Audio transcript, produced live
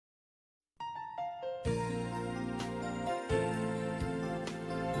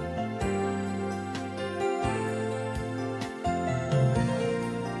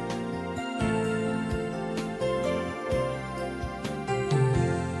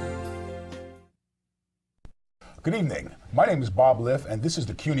Good evening. My name is Bob Liff, and this is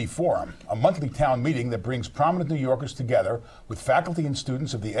the CUNY Forum, a monthly town meeting that brings prominent New Yorkers together with faculty and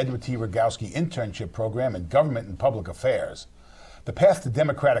students of the Edward T. Rogowsky Internship Program in Government and Public Affairs. The path to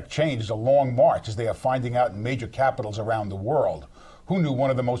democratic change is a long march, as they are finding out in major capitals around the world. Who knew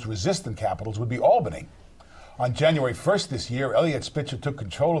one of the most resistant capitals would be Albany? On January 1st this year, Eliot Spitzer took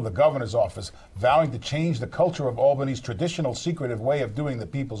control of the governor's office, vowing to change the culture of Albany's traditional, secretive way of doing the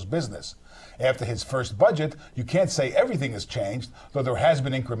people's business. After his first budget, you can't say everything has changed, though there has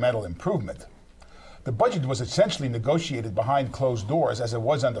been incremental improvement. The budget was essentially negotiated behind closed doors, as it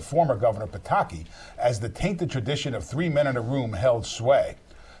was under former Governor Pataki, as the tainted tradition of 3 men in a room held sway.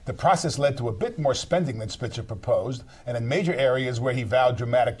 The process led to a bit more spending than Spitzer proposed, and in major areas where he vowed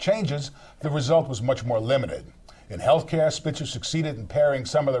dramatic changes, the result was much more limited. In healthcare, Spitzer succeeded in paring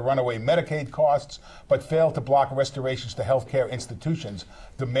some of the runaway Medicaid costs, but failed to block restorations to healthcare institutions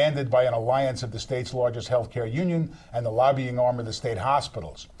demanded by an alliance of the state's largest healthcare union and the lobbying arm of the state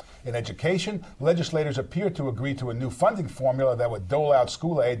hospitals. In education, legislators appeared to agree to a new funding formula that would dole out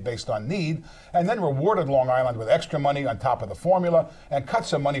school aid based on need, and then rewarded Long Island with extra money on top of the formula, and cut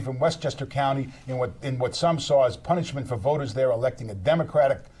some money from Westchester County in what some saw as punishment for voters there electing a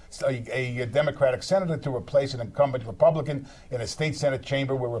Democratic senator to replace an incumbent Republican in a state Senate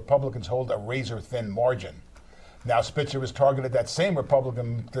chamber where Republicans hold a razor-thin margin. Now Spitzer has targeted that same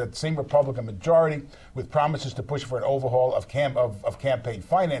Republican majority with promises to push for an overhaul of campaign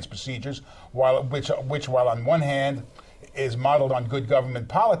finance procedures, which while on one hand is modeled on good government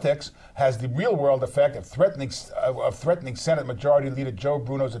politics, has the real-world effect of threatening Senate Majority Leader Joe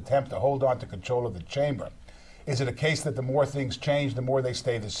Bruno's attempt to hold on to control of the chamber. Is it a case that the more things change, the more they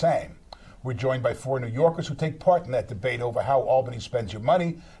stay the same? We're joined by 4 New Yorkers who take part in that debate over how Albany spends your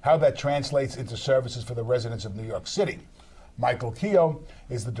money, how that translates into services for the residents of New York City. Michael Keogh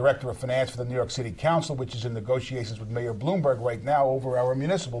is the Director of Finance for the New York City Council, which is in negotiations with Mayor Bloomberg right now over our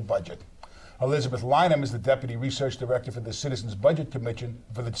municipal budget. Elizabeth Lynham is the Deputy Research Director for the Citizens Budget Commission,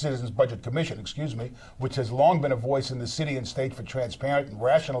 which has long been a voice in the city and state for transparent and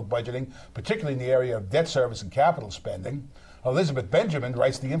rational budgeting, particularly in the area of debt service and capital spending. Elizabeth Benjamin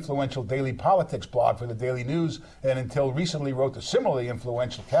writes the influential Daily Politics blog for the Daily News, and until recently wrote the similarly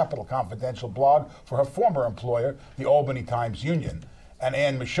influential Capital Confidential blog for her former employer, the Albany Times-Union. And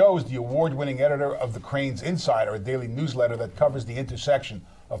Ann Michaud is the award-winning editor of the Crane's Insider, a daily newsletter that covers the intersection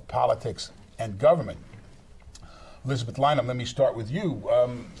of politics and government. Elizabeth Lynham, let me start with you.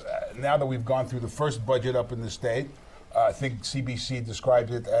 Now that we've gone through the first budget up in the state, I think CBC described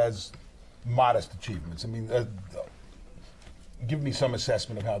it as modest achievements. I mean, give me some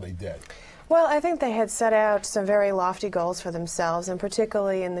assessment of how they did. Well, I think they had set out some very lofty goals for themselves, and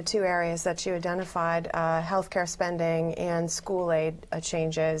particularly in the 2 areas that you identified, healthcare spending and school aid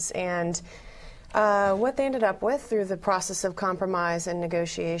changes. And what they ended up with through the process of compromise and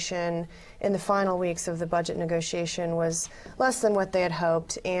negotiation in the final weeks of the budget negotiation was less than what they had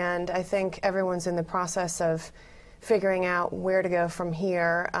hoped. And I think everyone's in the process of figuring out where to go from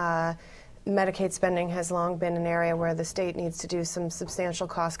here. Medicaid spending has long been an area where the state needs to do some substantial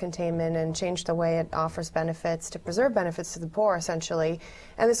cost containment and change the way it offers benefits to preserve benefits to the poor, essentially.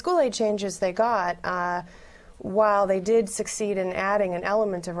 And the school aid changes they got, while they did succeed in adding an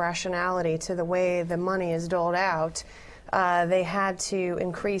element of rationality to the way the money is doled out, they had to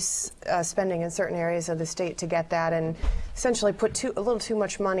increase spending in certain areas of the state to get that, and essentially put a little too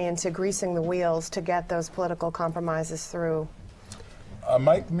much money into greasing the wheels to get those political compromises through.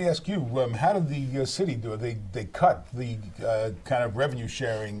 Mike, let me ask you, how did the city do it? They cut the kind of revenue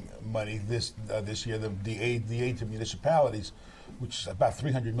sharing money this year, the aid to municipalities, which is about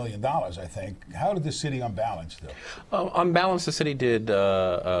 $300 million, I think. How did the city on balance do? On balance, the city did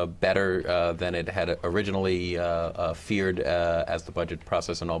better than it had originally feared as the budget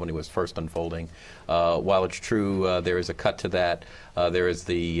process in Albany was first unfolding. While it's true there is a cut to that, there is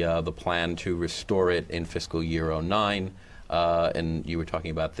the plan to restore it in fiscal year '09. And you were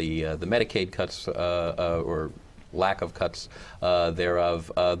talking about the Medicaid cuts or lack of cuts thereof.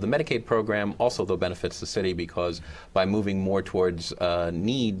 The Medicaid program also, though, benefits the city because by moving more towards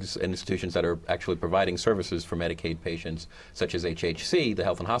needs institutions that are actually providing services for Medicaid patients, such as HHC, the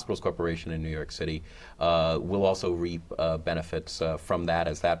Health and Hospitals Corporation in New York City, will also reap benefits from that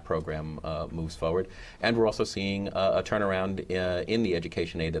as that program moves forward. And we're also seeing a turnaround in the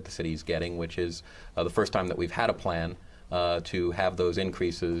education aid that the city is getting, which is the first time that we've had a plan to have those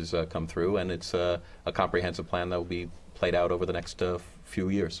increases come through, and it's a comprehensive plan that will be played out over the next few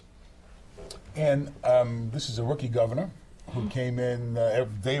years. And this is a rookie governor who came in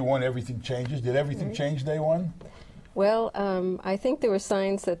day one, everything changes. Did everything change day one? Well, I think there were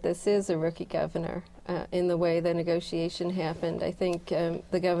signs that this is a rookie governor in the way the negotiation happened. I think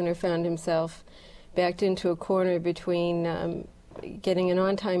the governor found himself backed into a corner between getting an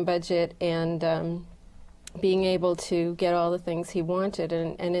on-time budget and being able to get all the things he wanted.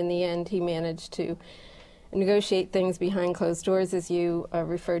 And in the end, he managed to negotiate things behind closed doors, as you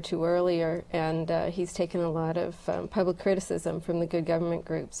referred to earlier, and he's taken a lot of public criticism from the good government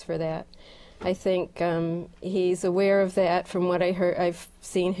groups for that. I think he's aware of that from what I've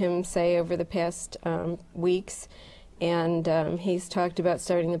seen him say over the past weeks, and he's talked about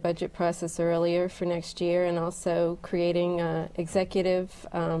starting the budget process earlier for next year and also creating executive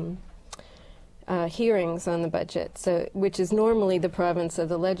hearings on the budget, which is normally the province of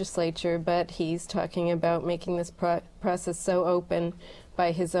the legislature, but he's talking about making this process so open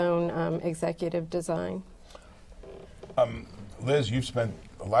by his own executive design. Liz, you've spent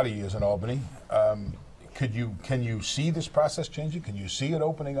a lot of years in Albany. Can you see this process changing? Can you see it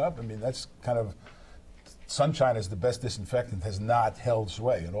opening up? I mean, that's kind of, sunshine is the best disinfectant, has not held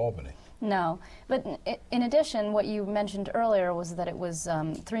sway in Albany. No, but in addition, what you mentioned earlier was that it was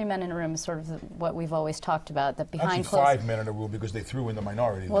 3 men in a room, sort of what we've always talked about. That behind actually closed 5 men in a room because they threw in the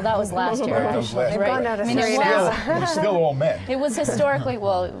minority. Well, that was last year. Right, that was last They've year. gone down to I mean, 3 it now. It was still all men. It was historically,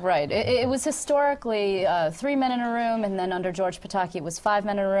 well, right. It was historically 3 men in a room, and then under George Pataki it was 5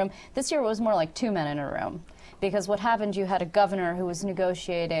 men in a room. This year it was more like 2 men in a room. Because what happened, you had a governor who was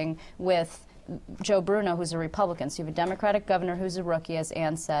negotiating with Joe Bruno, who's a Republican. So you have a Democratic governor who's a rookie, as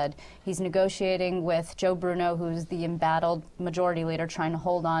Ann said. He's negotiating with Joe Bruno, who's the embattled majority leader, trying to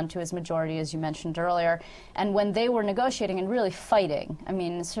hold on to his majority, as you mentioned earlier. And when they were negotiating and really fighting, I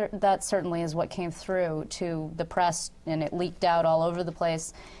mean, that certainly is what came through to the press, and it leaked out all over the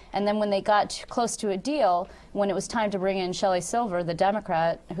place. And then when they got close to a deal, when it was time to bring in Shelley Silver, the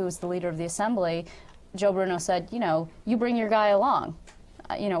Democrat, who was the leader of the Assembly, Joe Bruno said, you know, you bring your guy along.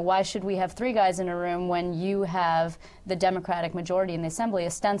 You know, why should we have 3 guys in a room when you have the Democratic majority in the Assembly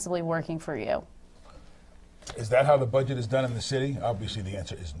ostensibly working for you? Is that how the budget is done in the city? Obviously, the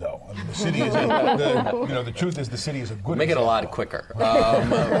answer is no. I mean, the city is, the truth is the city is a good Make it a example. lot quicker.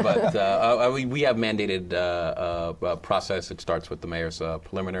 We have mandated process. It starts with the mayor's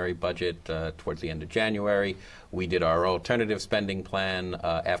preliminary budget towards the end of January. We did our alternative spending plan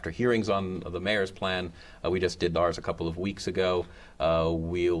after hearings on the mayor's plan. We just did ours a couple of weeks ago.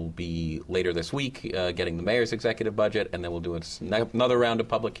 We'll be later this week getting the mayor's executive budget, and then we'll do another round of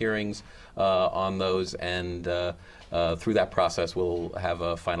public hearings on those, and through that process we'll have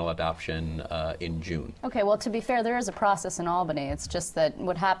a final adoption in June. Okay, well, to be fair, there is a process in Albany. It's just that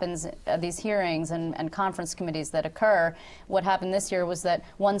what happens at these hearings and conference committees that occur, what happened this year was that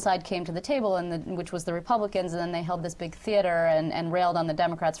one side came to the table, which was the Republicans, and then they held this big theater and railed on the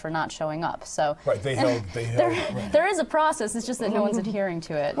Democrats for not showing up. So right, they held. Right. There is a process. It's just that no one's adhering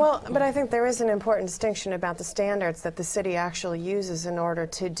to it. Well, but I think there is an important distinction about the standards that the city actually uses in order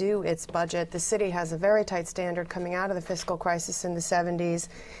to do its budget. The city has a very tight standard coming out of the fiscal crisis in the 70s.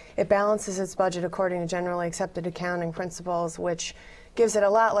 It balances its budget according to generally accepted accounting principles, which gives it a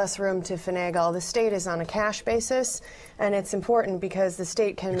lot less room to finagle. The state is on a cash basis, and it's important because the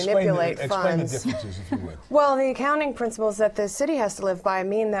state can manipulate funds. Explain the differences, if you would. Well, the accounting principles that the city has to live by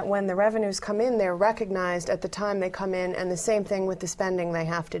mean that when the revenues come in, they're recognized at the time they come in, and the same thing with the spending they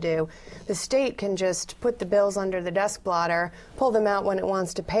have to do. The state can just put the bills under the desk blotter, pull them out when it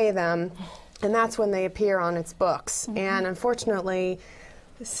wants to pay them, and that's when they appear on its books. And unfortunately,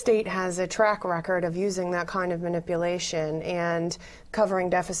 the state has a track record of using that kind of manipulation and covering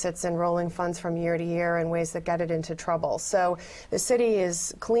deficits and rolling funds from year to year in ways that get it into trouble. So the city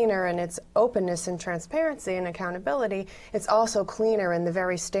is cleaner in its openness and transparency and accountability. It's also cleaner in the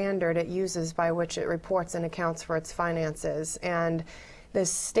very standard it uses by which it reports and accounts for its finances. And the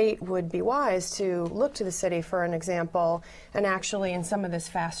state would be wise to look to the city for an example, and actually in some of this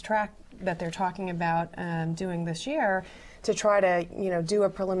fast track that they're talking about doing this year, to try to, do a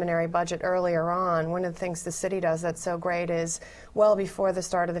preliminary budget earlier on. One of the things the city does that's so great is, well before the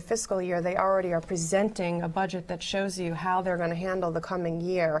start of the fiscal year, they already are presenting a budget that shows you how they're going to handle the coming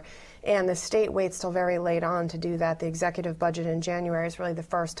year. And the state waits till very late on to do that. The executive budget in January is really the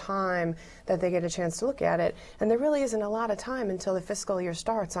first time that they get a chance to look at it. And there really isn't a lot of time until the fiscal year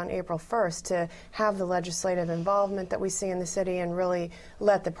starts on April 1st to have the legislative involvement that we see in the city and really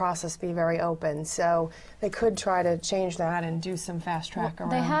let the process be very open. So they could try to change that and do some fast track around.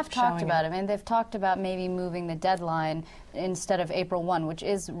 They have talked showing about it. I mean, they've talked about maybe moving the deadline instead of April 1, which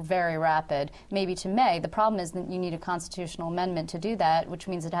is very rapid, maybe to May. The problem is that you need a constitutional amendment to do that, which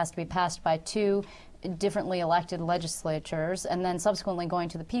means it has to be passed by 2 differently elected legislatures, and then subsequently going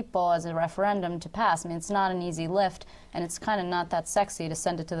to the people as a referendum to pass. I mean, it's not an easy lift, and it's kind of not that sexy to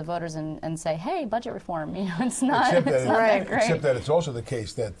send it to the voters and say, hey, budget reform. You know, it's not, it's not that great. Except that it's also the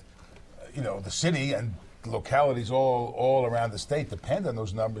case that, you know, the city and localities all around the state depend on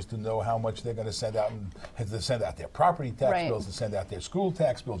those numbers to know how much they're going to send out, and have to send out their property tax bills, to send out their school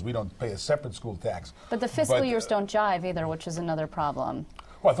tax bills. We don't pay a separate school tax. But the fiscal years don't jive either, which is another problem.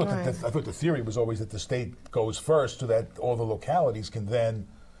 Well, I thought the theory was always that the state goes first, so that all the localities can then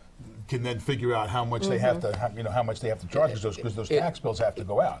figure out how much they have to, how much they have to charge, because those tax bills have to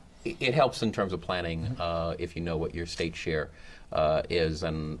go out. It helps in terms of planning if you know what your state share is,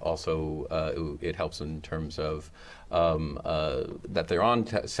 and also it helps in terms of that they're on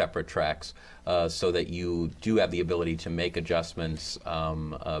separate tracks, so that you do have the ability to make adjustments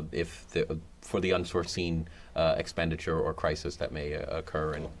for the unforeseen expenditure or crisis that may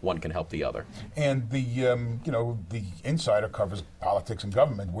occur, and one can help the other. And the the insider covers politics and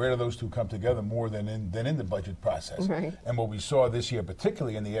government. Where do those two come together more than in the budget process? Right. And what we saw this year,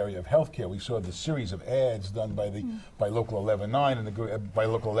 particularly in the area of healthcare, we saw the series of ads done by Local 1199 and by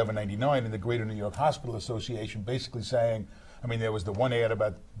Local 1199 and the Greater New York Hospital Association, basically saying, I mean, there was the one ad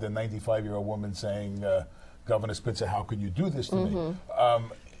about the 95-year-old woman saying, Governor Spitzer, how could you do this to me?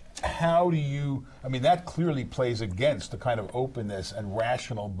 How do you, I mean, that clearly plays against the kind of openness and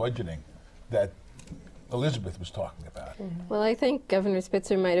rational budgeting that Elizabeth was talking about. Well, I think Governor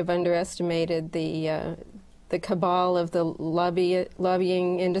Spitzer might have underestimated the cabal of the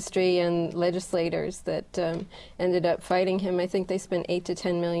lobbying industry and legislators that ended up fighting him. I think they spent $8 to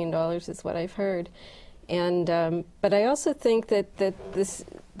 $10 million, is what I've heard. And but I also think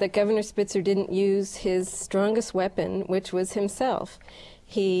that Governor Spitzer didn't use his strongest weapon, which was himself.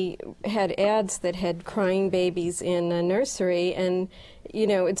 He had ads that had crying babies in a nursery, and you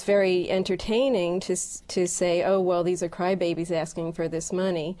know, it's very entertaining to say, oh, well, these are crybabies asking for this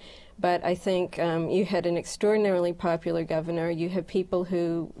money. But I think you had an extraordinarily popular governor. You have people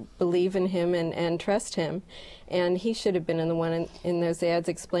who believe in him and trust him. And he should have been the one in those ads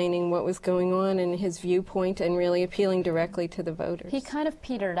explaining what was going on and his viewpoint and really appealing directly to the voters. He kind of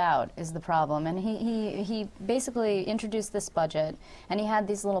petered out is the problem. And he basically introduced this budget, and he had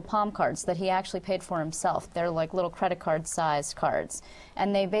these little palm cards that he actually paid for himself. They're like little credit card sized cards.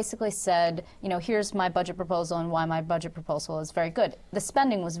 And they basically said, you know, here's my budget proposal and why my budget proposal is very good. The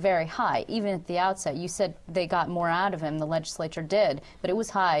spending was very high, even at the outset. You said they got more out of him, the legislature did, but it was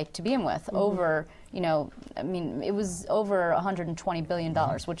high to begin with, over, you know, I mean, it was over $120 billion,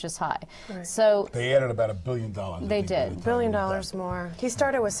 which is high. Right. So they added about $1 billion. They did. $1 billion more. He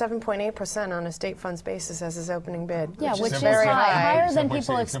started with 7.8% on a state funds basis as his opening bid. Yeah, which is very high, high. higher than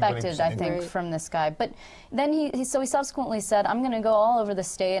people expected, I think, from this guy. But then he subsequently said, I'm going to go all over the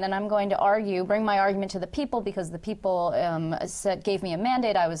state, and I'm going to argue, bring my argument to the people, because the people gave me a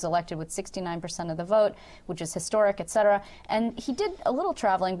mandate. I was elected with 69% of the vote, which is historic, et cetera. And he did a little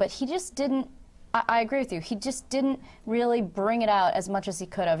traveling, but he just didn't. I agree with you. He just didn't really bring it out as much as he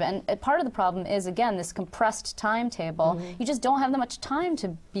could have. And part of the problem is, again, this compressed timetable. You just don't have that much time to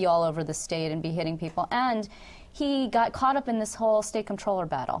be all over the state and be hitting people. And he got caught up in this whole state comptroller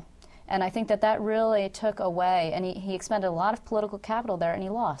battle. And I think that really took away, and he expended a lot of political capital there, and he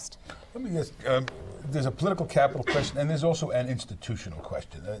lost. Let me ask, there's a political capital question, and there's also an institutional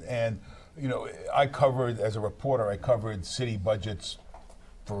question. And you know, as a reporter, I covered city budgets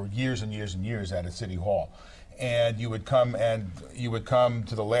for years and years and years at a city hall, and you would come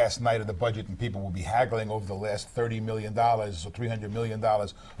to the last night of the budget, and people would be haggling over the last $30 million or $300 million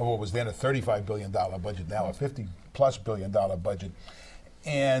of what was then a $35 billion budget, now a $50+ billion budget.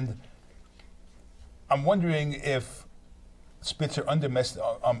 And I'm wondering if Spitzer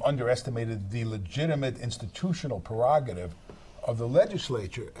underestimated the legitimate institutional prerogative of the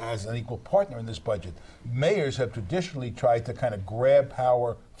legislature as an equal partner in this budget. Mayors have traditionally tried to kind of grab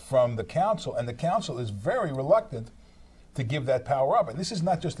power from the council, and the council is very reluctant to give that power up. And this is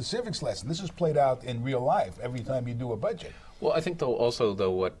not just a civics lesson. This is played out in real life every time you do a budget. Well, I think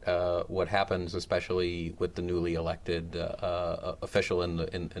what happens, especially with the newly elected official in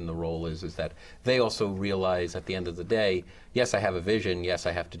the role, is that they also realize at the end of the day, yes, I have a vision, yes,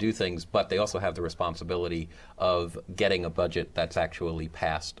 I have to do things, but they also have the responsibility of getting a budget that's actually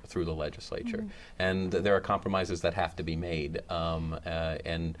passed through the legislature. And there are compromises that have to be made,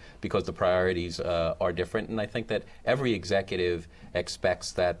 and because the priorities are different. And I think that every executive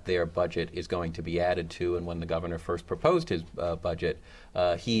expects that their budget is going to be added to. And when the governor first proposed his budget,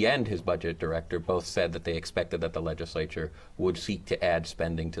 he and his budget director both said that they expected that the legislature would seek to add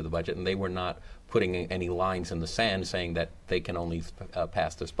spending to the budget, and they were not putting any lines in the sand saying that they can only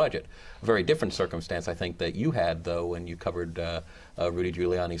pass this budget. A very different circumstance, I think, that you had, though, when you covered Rudy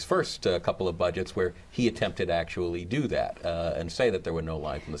Giuliani's first couple of budgets, where he attempted to actually do that and say that there were no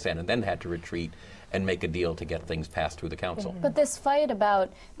lines in the sand, and then had to retreat and make a deal to get things passed through the council. But this fight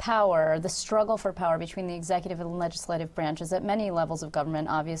about power, the struggle for power between the executive and legislative branches at many levels of government,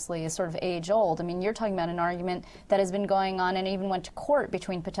 obviously, is sort of age-old. I mean, you're talking about an argument that has been going on and even went to court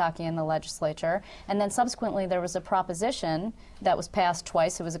between Pataki and the legislature. And then subsequently there was a proposition that was passed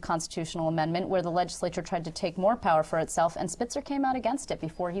twice. It was a constitutional amendment where the legislature tried to take more power for itself, and Spitzer came out against it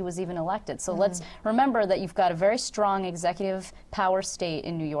before he was even elected. So let's remember that you've got a very strong executive power state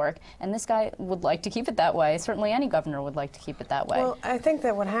in New York, and this guy would like to keep it that way. Certainly any governor would like to keep it that way. Well, I think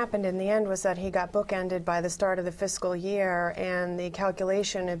that what happened in the end was that he got bookended by the start of the fiscal year, and the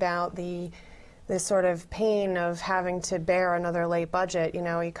calculation about the sort of pain of having to bear another late budget. You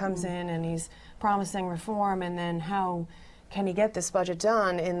know, he comes in and he's promising reform, and then how can he get this budget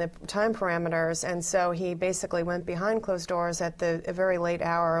done in the time parameters? And so he basically went behind closed doors at a very late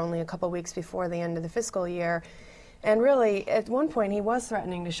hour, only a couple weeks before the end of the fiscal year. And really, at one point, he was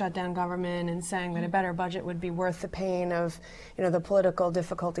threatening to shut down government and saying that a better budget would be worth the pain of, you know, the political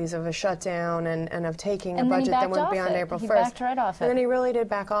difficulties of a shutdown and of taking a budget that went beyond April 1st. He backed right off it. And then he really did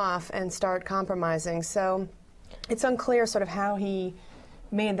back off and start compromising. So it's unclear sort of how he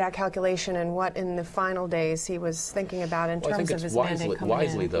made that calculation and what in the final days he was thinking about in terms of his mandate coming in.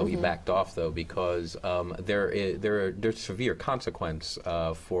 Wisely, though, he backed off, though, because there's severe consequence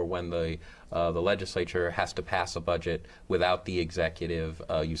for when the legislature has to pass a budget without the executive.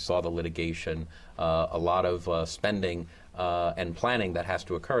 You saw the litigation, a lot of spending and planning that has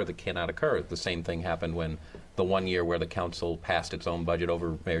to occur that cannot occur. The same thing happened when the 1 year where the council passed its own budget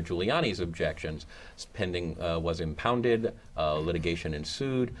over Mayor Giuliani's objections. Spending was impounded, litigation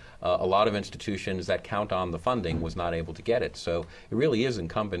ensued. A lot of institutions that count on the funding was not able to get it. So it really is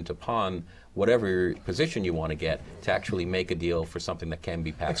incumbent upon whatever position you want to get to actually make a deal for something that can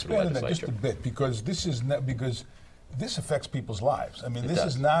be passed through the legislature. Expand on that just a bit, because this is not, because this affects people's lives. I mean, this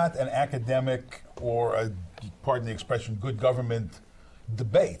is not an academic or a, pardon the expression, good government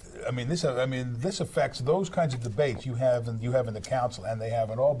debate. I mean, this affects those kinds of debates you have in the council and they have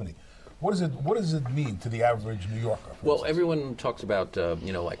in Albany. What does it mean to the average New Yorker? Well, everyone talks about,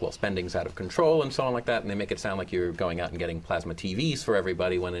 you know, like, well, spending's out of control and so on like that, and they make it sound like you're going out and getting plasma TVs for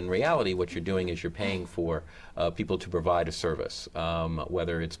everybody, when in reality what you're doing is you're paying for people to provide a service,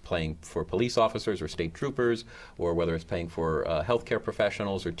 whether it's paying for police officers or state troopers, or whether it's paying for healthcare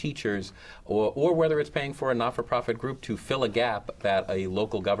professionals or teachers, or whether it's paying for a not-for-profit group to fill a gap that a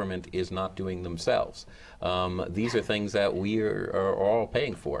local government is not doing themselves. These are things that we are all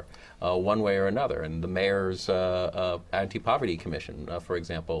paying for. One way or another. And the mayor's anti-poverty commission, for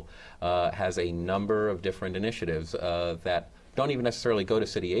example, has a number of different initiatives that don't even necessarily go to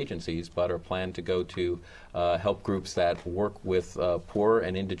city agencies, but are planned to go to help groups that work with poor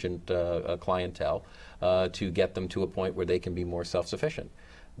and indigent clientele to get them to a point where they can be more self-sufficient.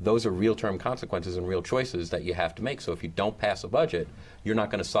 Those are real-term consequences and real choices that you have to make. So if you don't pass a budget, you're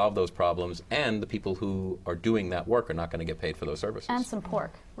not going to solve those problems, and the people who are doing that work are not going to get paid for those services. And some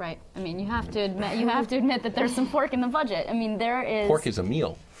pork, right? I mean, you have to admit that there's some pork in the budget. I mean, there is. Pork is a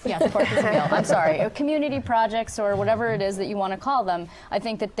meal. Yes, pork is a meal. I'm sorry. Community projects or whatever it is that you want to call them, I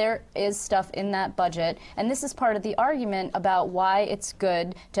think that there is stuff in that budget. And this is part of the argument about why it's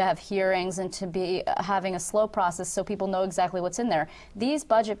good to have hearings and to be having a slow process so people know exactly what's in there. These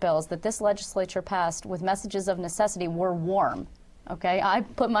budget bills that this legislature passed with messages of necessity were warm. Okay, I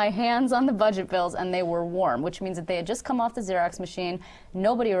put my hands on the budget bills and they were warm, which means that they had just come off the Xerox machine.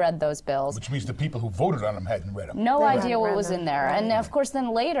 Nobody read those bills. Which means the people who voted on them hadn't read them. No idea what was in there. And of course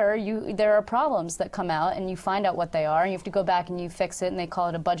then later there are problems that come out and you find out what they are and you have to go back and you fix it, and they call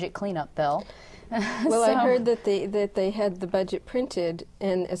it a budget cleanup bill. Well, I heard that they had the budget printed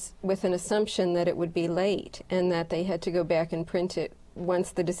and with an assumption that it would be late, and that they had to go back and print it.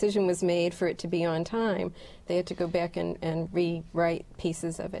 Once the decision was made for it to be on time, they had to go back and rewrite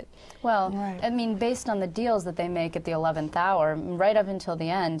pieces of it. Well, I mean, based on the deals that they make at the 11th hour, right up until the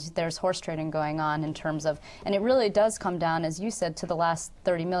end, there's horse trading going on in terms of, and it really does come down, as you said, to the last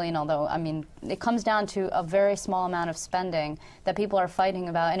 30 million, although, I mean, it comes down to a very small amount of spending that people are fighting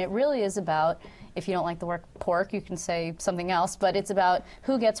about, and it really is about if you don't like the word pork, you can say something else, but it's about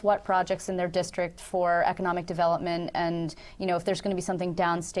who gets what projects in their district for economic development, and if there's going to be something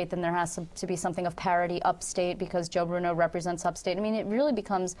downstate, then there has to be something of parity upstate because Joe Bruno represents upstate. I mean, it really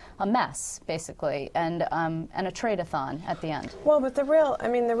becomes a mess, basically, and a trade-a-thon at the end. Well, but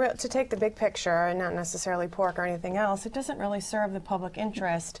to take the big picture and not necessarily pork or anything else, it doesn't really serve the public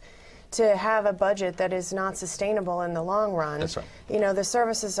interest to have a budget that is not sustainable in the long run. That's right. The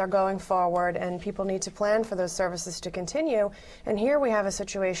services are going forward and people need to plan for those services to continue. And here we have a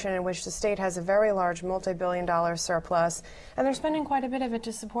situation in which the state has a very large multi-billion-dollar surplus and they're spending quite a bit of it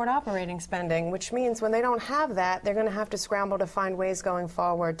to support operating spending, which means when they don't have that, they're going to have to scramble to find ways going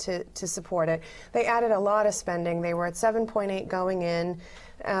forward to support it. They added a lot of spending. They were at 7.8 going in.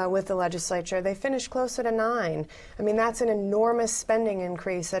 With the legislature. They finished closer to 9. I mean, that's an enormous spending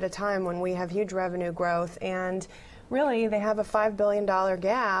increase at a time when we have huge revenue growth, and really they have a $5 billion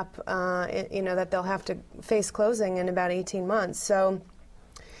gap, that they'll have to face closing in about 18 months. So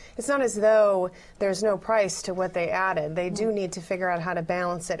it's not as though there's no price to what they added. They do need to figure out how to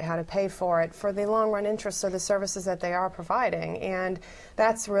balance it, how to pay for it, for the long-run interests of the services that they are providing. And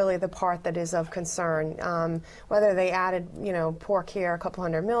that's really the part that is of concern. Whether they added, pork here, a couple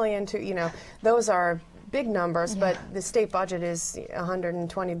 $100 million to, those are big numbers, but the state budget is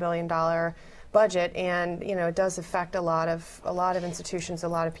 $120 billion budget, and it does affect a lot of institutions, a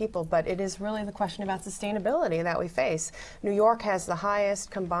lot of people, but it is really the question about sustainability that we face. New York has the highest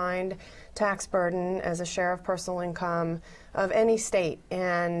combined tax burden as a share of personal income of any state,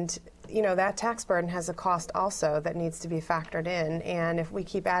 and that tax burden has a cost also that needs to be factored in, and if we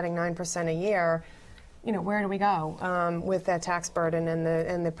keep adding 9% a year, where do we go with that tax burden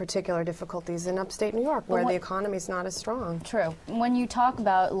and the particular difficulties in upstate New York, where the economy is not as strong? True. When you talk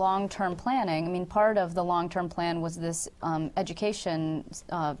about long-term planning, I mean, part of the long-term plan was this education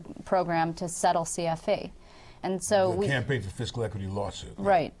program to settle CFE. And so the campaign for fiscal equity lawsuit.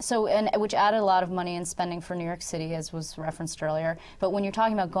 Right. So, which added a lot of money in spending for New York City, as was referenced earlier. But when you're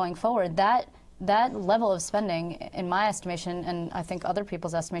talking about going forward, that level of spending, in my estimation, and I think other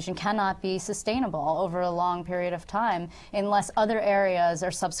people's estimation, cannot be sustainable over a long period of time unless other areas are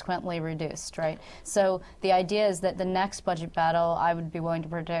subsequently reduced, right? So the idea is that the next budget battle, I would be willing to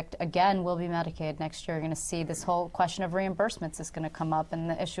predict, again, will be Medicaid. Next year, you're going to see this whole question of reimbursements is going to come up, and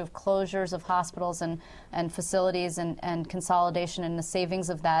the issue of closures of hospitals and facilities and consolidation and the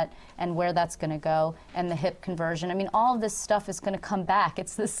savings of that and where that's going to go, and the HIP conversion. I mean, all of this stuff is going to come back.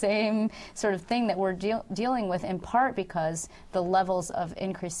 It's the same sort of thing that we're dealing with, in part because the levels of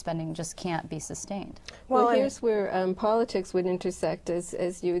increased spending just can't be sustained. Well, here's where politics would intersect,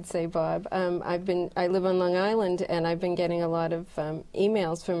 as you would say, Bob. I live on Long Island, and I've been getting a lot of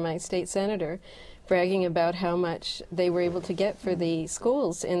emails from my state senator bragging about how much they were able to get for the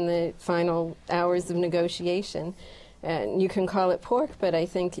schools in the final hours of negotiation. And you can call it pork, but I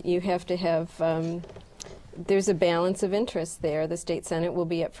think you have to have there's a balance of interest there. The state senate will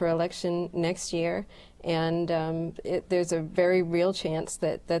be up for election next year, and there's a very real chance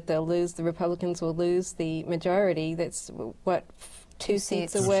that they'll lose. The Republicans will lose the majority. That's what, two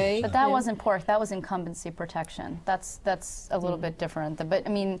seats away. But that wasn't pork. That was incumbency protection. That's a little bit different. But I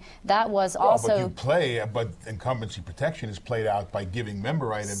mean, that was also. But incumbency protection is played out by giving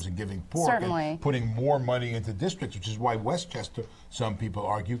member items and giving pork, certainly, and putting more money into districts, which is why Westchester, some people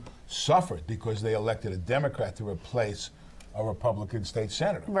argue, suffered because they elected a Democrat to replace a Republican state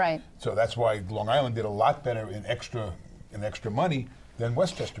senator. Right. So that's why Long Island did a lot better in extra money than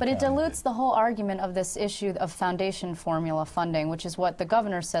Westchester But it County dilutes did. the whole argument of this issue of foundation formula funding, which is what the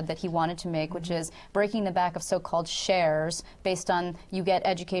governor said that he wanted to make, which is breaking the back of so-called shares based on you get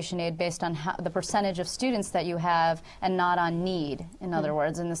education aid based on the percentage of students that you have and not on need, in other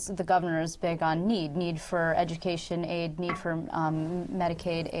words. And the governor is big on need for education aid, need for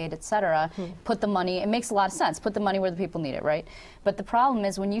Medicaid aid, et cetera. Put the money, it makes a lot of sense, put the money where the people need it, right? But the problem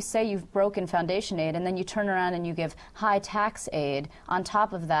is when you say you've broken foundation aid and then you turn around and you give high tax aid on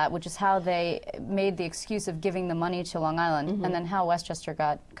top of that, which is how they made the excuse of giving the money to Long Island, and then how Westchester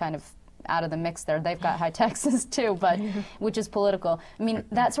got kind of out of the mix there. They've got high taxes too, but which is political. I mean,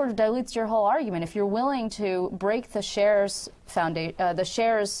 that sort of dilutes your whole argument. If you're willing to break the shares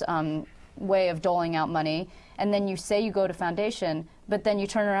way of doling out money, and then you say you go to foundation, but then you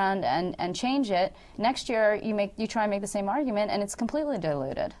turn around and change it, next year you try and make the same argument, and it's completely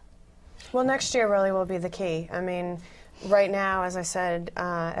diluted. Well, next year really will be the key. I mean, right now, as I said,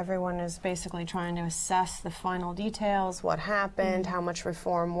 everyone is basically trying to assess the final details, what happened, how much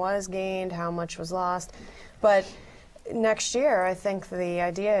reform was gained, how much was lost. But next year, I think the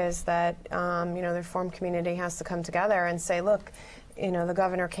idea is that the reform community has to come together and say, look, the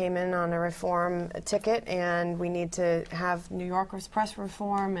governor came in on a reform ticket, and we need to have New Yorkers press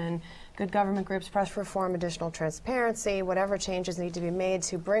reform and good government groups press reform, additional transparency, whatever changes need to be made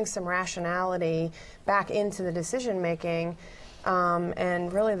to bring some rationality back into the decision making.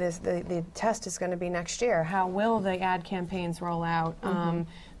 And really, the test is going to be next year. How will the ad campaigns roll out?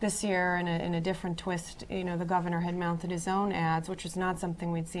 This year, in a different twist, the governor had mounted his own ads, which is not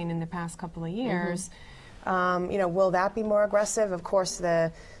something we'd seen in the past couple of years. Will that be more aggressive? Of course,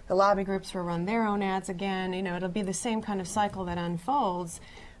 the lobby groups will run their own ads again. It'll be the same kind of cycle that unfolds.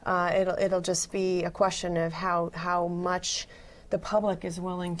 It'll just be a question of how much the public is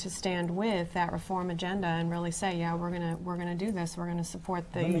willing to stand with that reform agenda and really say, yeah, we're gonna do this. We're gonna support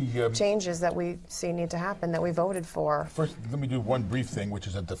the changes that we see need to happen, that we voted for. First, let me do one brief thing, which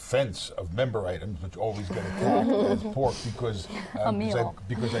is a defense of member items, which always get attacked as pork because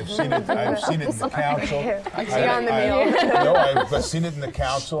because I've seen it. I've seen it in the council. I've seen it in the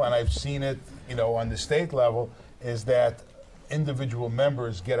council, and I've seen it, on the state level. Is that individual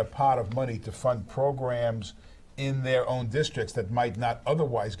members get a pot of money to fund programs in their own districts that might not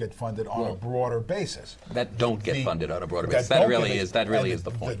otherwise get funded on a broader basis. That don't get funded on a broader basis. That really is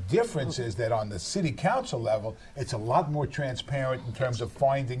the point. The difference is that on the city council level, it's a lot more transparent in terms of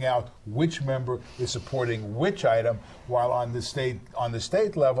finding out which member is supporting which item, while on the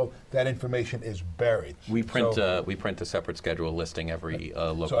state level, that information is buried. We print a separate schedule listing every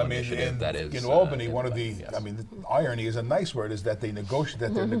local initiative that is in Albany. One of the the irony is a nice word, is that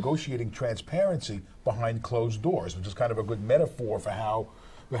they're negotiating transparency behind closed doors, which is kind of a good metaphor for how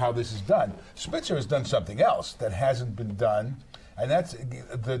this is done. Spitzer has done something else that hasn't been done, and that's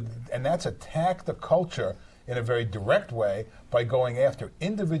attack the culture in a very direct way by going after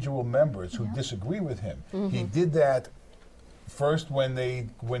individual members who disagree with him. He did that first when they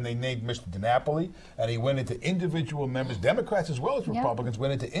named Mr. DiNapoli, and he went into individual members, Democrats as well as Republicans,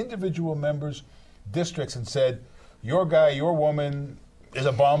 went into individual members' districts and said, your guy, your woman is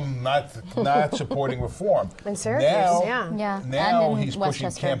a bum, not supporting reform. In Syracuse, Now he's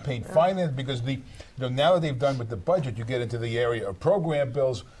pushing campaign finance because now that they've done with the budget, you get into the area of program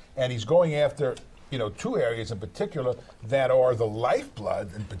bills, and he's going after two areas in particular that are the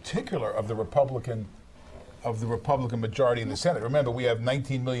lifeblood, in particular, of the Republican majority in the Senate. Remember, we have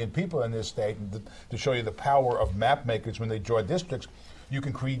 19 million people in this state, and to show you the power of map makers when they draw districts, you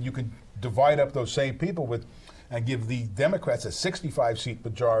can divide up those same people and give the Democrats a 65-seat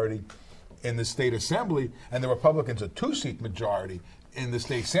majority in the state assembly, and the Republicans a 2-seat majority in the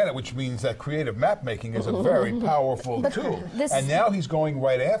state Senate, which means that creative map making is a very powerful tool. And now he's going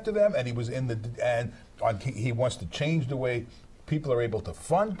right after them, and he wants to change the way people are able to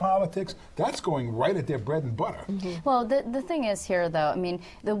fund politics. That's going right at their bread and butter. Well, the thing is here, though,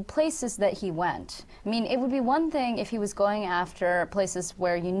 the places that he went, it would be one thing if he was going after places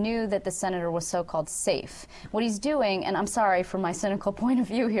where you knew that the senator was so-called safe. What he's doing, and I'm sorry for my cynical point of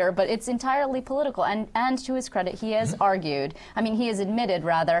view here, but it's entirely political, and to his credit, he has argued, he has admitted,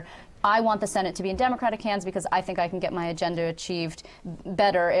 rather, I want the Senate to be in Democratic hands because I think I can get my agenda achieved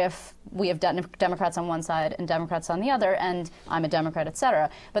better if we have Democrats on one side and Democrats on the other, and I'm a Democrat, et cetera.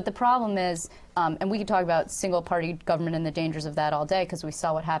 But the problem is, and we could talk about single-party government and the dangers of that all day because we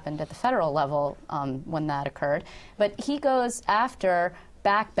saw what happened at the federal level when that occurred. But he goes after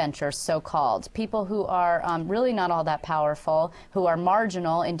backbenchers, so-called, people who are really not all that powerful, who are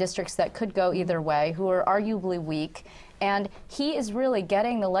marginal in districts that could go either way, who are arguably weak. And he is really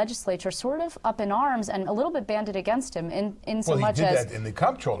getting the legislature sort of up in arms and a little bit banded against him in so much as... Well, he did that in the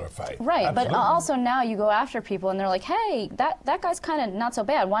comptroller fight. Right, Absolutely. But also now you go after people and they're like, hey, that guy's kind of not so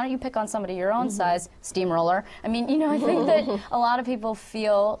bad. Why don't you pick on somebody your own size, steamroller? I think that a lot of people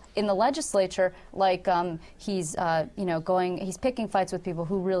feel in the legislature like he's picking fights with people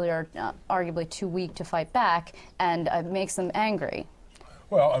who really are arguably too weak to fight back, and it makes them angry.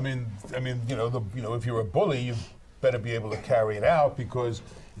 Well, if you're a bully, you better be able to carry it out, because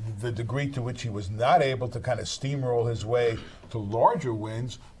the degree to which he was not able to kind of steamroll his way to larger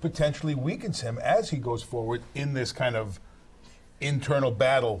wins potentially weakens him as he goes forward in this kind of internal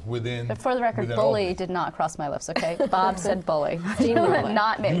battle within. But for the record, bully did not cross my lips, okay? Bob said bully. Steamroller.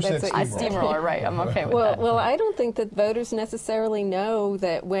 Not me. You said steamroller. Steamroller, right. I'm okay with that. Well, I don't think that voters necessarily know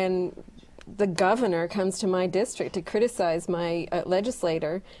that when the governor comes to my district to criticize my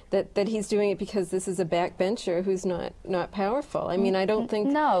legislator, that he's doing it because this is a backbencher who's not powerful. I don't think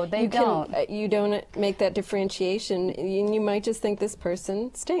you don't make that differentiation. You might just think this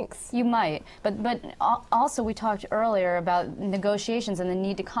person stinks. You might, but also we talked earlier about negotiations and the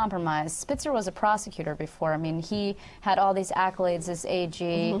need to compromise. Spitzer was a prosecutor before. He had all these accolades as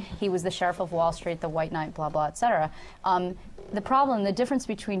AG. He was the sheriff of Wall Street, the White Knight, blah blah, etc. the problem, the difference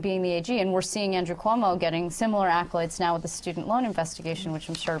between being the AG, and we're seeing Andrew Cuomo getting similar accolades now with the student loan investigation, which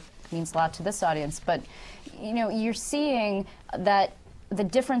I'm sure means a lot to this audience, but you know, you're seeing that the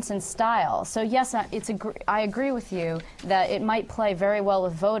difference in style. So yes, I agree with you that it might play very well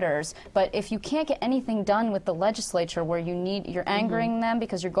with voters, but if you can't get anything done with the legislature where you're angering them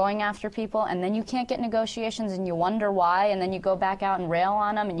because you're going after people, and then you can't get negotiations and you wonder why, and then you go back out and rail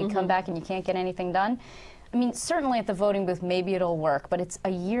on them and you come back and you can't get anything done. I mean, certainly at the voting booth, maybe it'll work, but it's a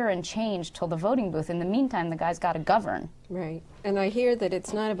year and change till the voting booth. In the meantime, the guy's got to govern. Right. And I hear that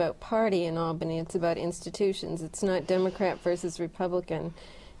it's not about party in Albany, it's about institutions. It's not Democrat versus Republican.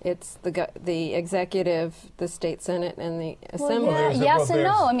 It's the executive, the state senate, and the assembly. Well, yeah, yes and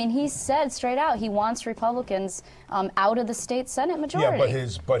no. I mean, he said straight out he wants Republicans out of the state senate majority.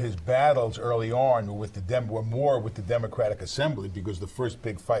 Yeah, but his battles early on with were more with the Democratic Assembly, because the first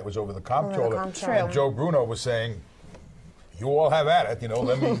big fight was over the comptroller. And Joe Bruno was saying, "You all have at it, you know.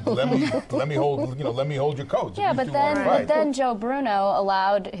 Let me hold your coats." Yeah, but then Joe Bruno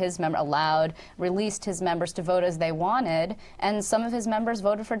released his members to vote as they wanted, and some of his members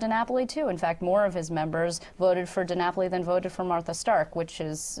voted for DiNapoli too. In fact, more of his members voted for DiNapoli than voted for Martha Stark, which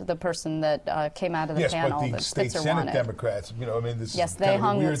is the person that came out of the panel but the that state Spitzer Senate wanted. Democrats, you know, I mean, this yes, is they kind of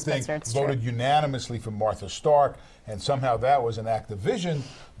hung a weird with thing. Spitzer, Voted unanimously for Martha Stark, and somehow that was an act of vision.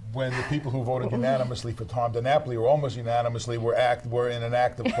 When the people who voted unanimously for Tom DiNapoli, or almost unanimously, were in an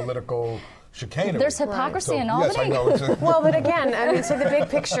act of political chicanery. There's hypocrisy in Albany. Yes, I know. Well, but again, I mean, so the big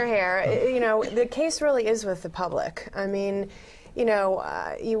picture here, you know, the case really is with the public. I mean, you know,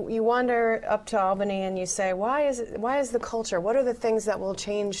 you wander up to Albany and you say, why is the culture? What are the things that will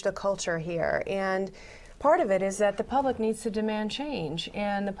change the culture here? And part of it is that the public needs to demand change,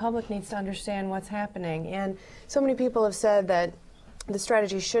 and the public needs to understand what's happening. And so many people have said that the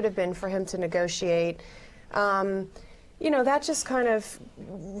strategy should have been for him to negotiate. You know, that just kind of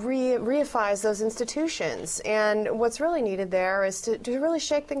reifies those institutions. And what's really needed there is to really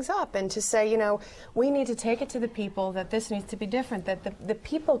shake things up and to say, you know, we need to take it to the people that this needs to be different, that the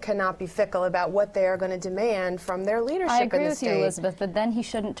people cannot be fickle about what they are going to demand from their leadership in the state. I agree with you, Elizabeth, but then he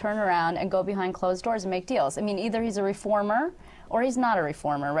shouldn't turn around and go behind closed doors and make deals. I mean, either he's a reformer or he's not a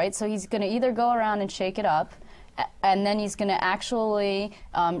reformer, right? So he's going to either go around and shake it up, and then he's going to actually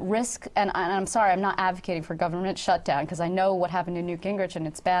risk, and I'm sorry, I'm not advocating for government shutdown, because I know what happened to Newt Gingrich and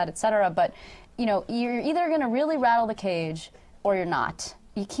it's bad, et cetera, but you know, you're either going to really rattle the cage or you're not.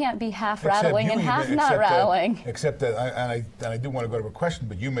 You can't be half rattling and half not rattling. Except that, and I do want to go to a question,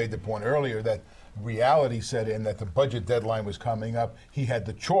 but you made the point earlier that reality set in, that the budget deadline was coming up. He had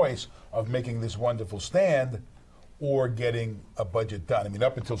the choice of making this wonderful stand or getting a budget done. I mean,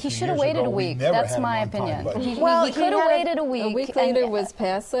 up until 2 years ago, he should have waited a week. That's my opinion. He could have waited a week. A week later was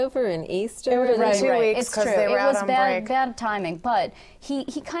Passover and Easter. It would have been 2 weeks It's because true. they were out on break. It was bad timing, but he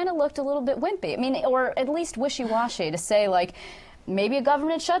kind of looked a little bit wimpy. I mean, or at least wishy-washy to say, like, maybe a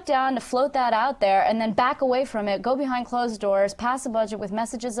government shutdown, to float that out there, and then back away from it, go behind closed doors, pass a budget with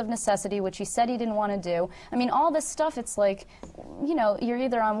messages of necessity, which he said he didn't want to do. I mean, all this stuff, it's like, you know, you're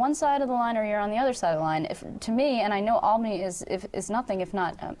either on one side of the line or you're on the other side of the line. To me, and I know Albany is nothing if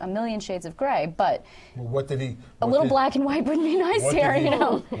not a million shades of gray, but well, what did he? A little black and white would be nice here, you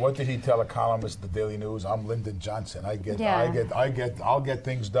know. What did he tell a columnist at the Daily News? I'm Lyndon Johnson. I'll get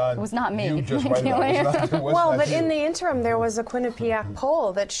things done. It was not me. You just write it out. Well, but in the interim, there was a Quinnipiac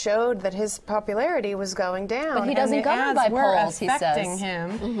poll that showed that his popularity was going down. But he doesn't govern by polls, he says. Affecting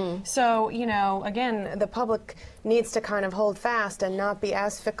him. So, you know, again, the public needs to kind of hold fast and not be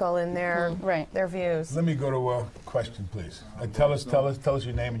as fickle in their views. Let me go to a question, please. Tell us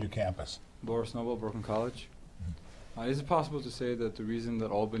your name and your campus. Boris Noble, Brooklyn College. Is it possible to say that the reason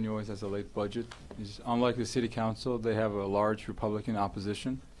that Albany always has a late budget is, unlike the city council, they have a large Republican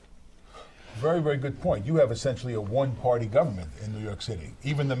opposition? Very, very good point. You have essentially a one-party government in New York City.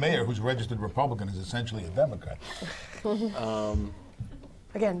 Even the mayor, who's registered Republican, is essentially a Democrat.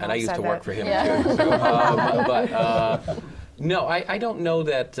 Again, and I used to work for him too. So, no, I don't know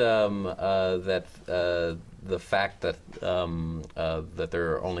that the fact that that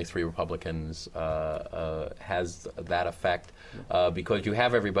there are only 3 Republicans has that effect, because you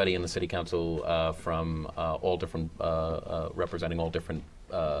have everybody in the city council from all different representing all different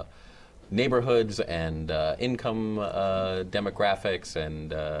neighborhoods and income demographics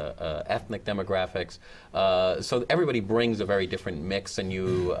and ethnic demographics. So everybody brings a very different mix, and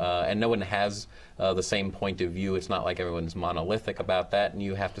and no one has the same point of view. It's not like everyone's monolithic about that, and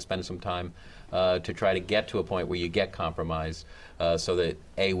you have to spend some time to try to get to a point where you get compromise, so that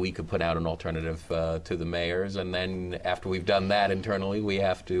we could put out an alternative to the mayors, and then after we've done that internally, we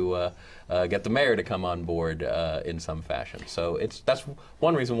have to get the mayor to come on board in some fashion. So that's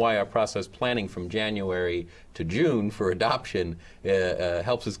one reason why our process planning from January to June for adoption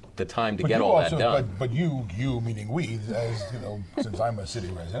helps us the time to get all that done. But you meaning we, as you know, since I'm a city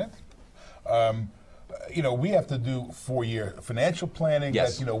resident. You know, we have to do 4-year financial planning.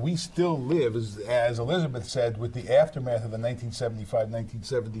 Yes. That, you know, we still live, as Elizabeth said, with the aftermath of the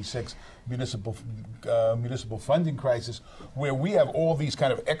 1975-1976 municipal funding crisis, where we have all these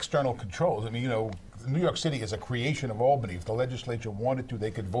kind of external controls. I mean, you know, New York City is a creation of Albany. If the legislature wanted to,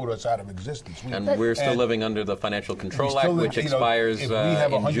 they could vote us out of existence. We're still living under the Financial Control Act, which expires in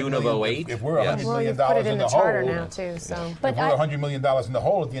June of 2008. If we're $100 million put it in the charter hole, now too. So, if we're $100 million in the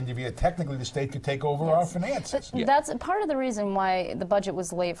hole at the end of the year, technically the state could take over our finances. But that's part of the reason why the budget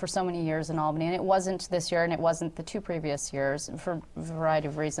was late for so many years in Albany, and it wasn't this year, and it wasn't the 2 previous years for a variety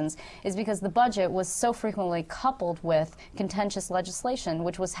of reasons, is because the budget was so frequently coupled with contentious legislation,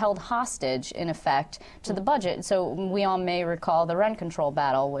 which was held hostage, in effect, to the budget. So we all may recall the rent control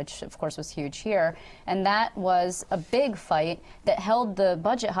battle, which of course was huge here, and that was a big fight that held the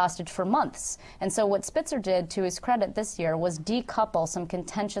budget hostage for months. And so what Spitzer did, to his credit this year, was decouple some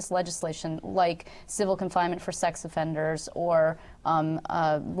contentious legislation like civil confinement for sex offenders or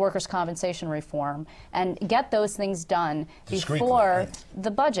workers' compensation reform, and get those things done before the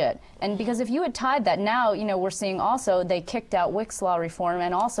budget. And because if you had tied that, now, you know, we're seeing also they kicked out Wick's law reform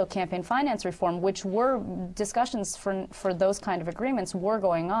and also campaign finance reform, which were discussions for those kind of agreements were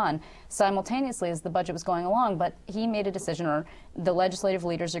going on simultaneously as the budget was going along. But he made a decision, or the legislative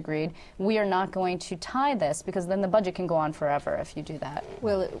leaders agreed, we are not going to tie this, because then the budget can go on forever if you do that.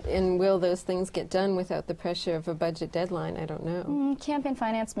 Well, and will those things get done without the pressure of a budget deadline? I don't know. Campaign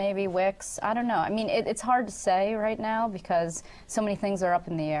finance, maybe. Wicks, I don't know. I mean, it's hard to say right now because so many things are up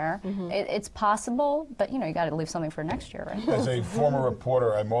in the air. It's possible, but you know, you got to leave something for next year, right? As a former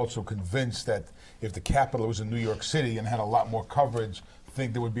reporter, I'm also convinced that if the capital was in New York City and had a lot more coverage, I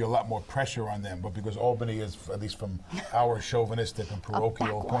think there would be a lot more pressure on them. But because Albany is, at least from our chauvinistic and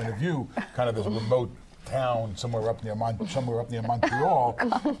parochial point of view, kind of this remote town somewhere up near Montreal,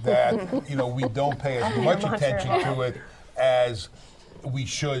 that, you know, we don't pay as much attention to it as we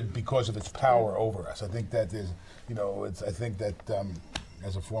should because of its power over us. I think that is, you know, I think that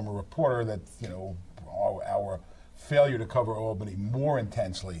as a former reporter, that, you know, our failure to cover Albany more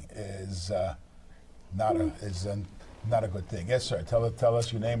intensely is not a good thing. Yes, sir. Tell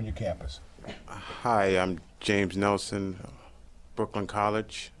us your name and your campus. Hi, I'm James Nelson, Brooklyn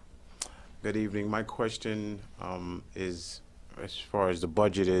College. Good evening. My question is, as far as the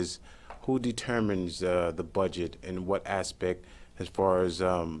budget is, who determines the budget and what aspect, as far as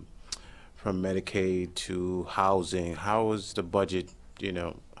from Medicaid to housing? How is the budget, you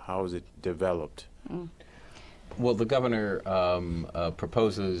know, how is it developed? Well, the governor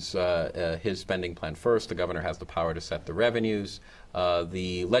proposes his spending plan first. The governor has the power to set the revenues.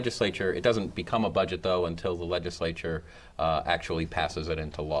 The legislature, it doesn't become a budget, though, until the legislature actually passes it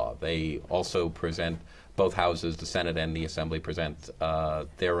into law. They also present, both houses, the Senate and the Assembly, present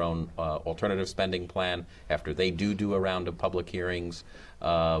their own alternative spending plan after they do a round of public hearings.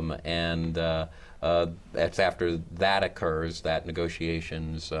 It's after that occurs that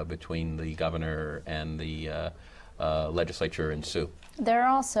negotiations between the governor and the legislature ensue. There are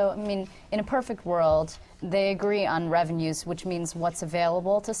also, I mean, in a perfect world, they agree on revenues, which means what's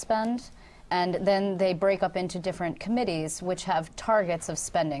available to spend, and then they break up into different committees which have targets of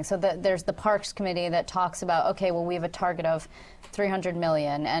spending. So there's the Parks Committee that talks about, okay, well, we have a target of $300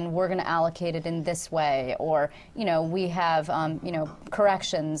 million, and we're going to allocate it in this way. Or, you know, we have, you know,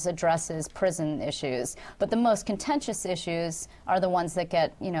 corrections addresses prison issues. But the most contentious issues are the ones that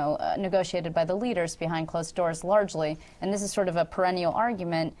get, you know, negotiated by the leaders behind closed doors largely. And this is sort of a perennial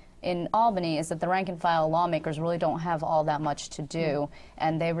argument in Albany, is that the rank and file lawmakers really don't have all that much to do,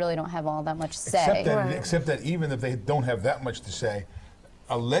 and they really don't have all that much say. Except that even if they don't have that much to say,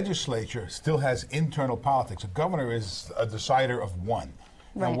 a legislature still has internal politics. A governor is a decider of one.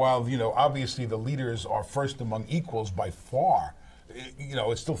 Right. And while, you know, obviously the leaders are first among equals by far, you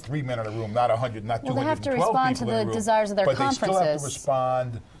know, it's still 3 men in a room, not 100, not 212 people in a room. Well, they have to respond to the desires of their conferences. But they still have to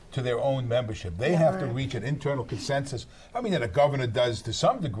respond to their own membership. They have to reach an internal consensus. I mean, that a governor does to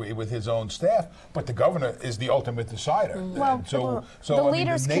some degree with his own staff, but the governor is the ultimate decider. Well, so the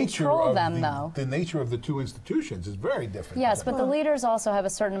leaders control them, though. The nature of the two institutions is very different. Yes, but the leaders also have a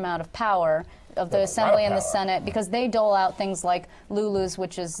certain amount of power, Assembly and the Senate, because they dole out things like Lulu's,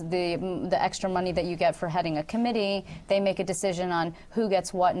 which is the extra money that you get for heading a committee. They make a decision on who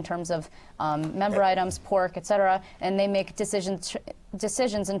gets what in terms of member items, pork, etc., and they make decisions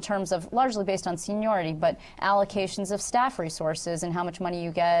in terms of largely based on seniority, but allocations of staff resources and how much money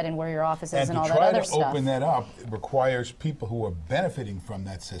you get and where your office is and all that other stuff. And to try to open that up, it requires people who are benefiting from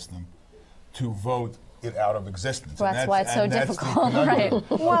that system to vote it out of existence. Well, that's why it's so difficult, right?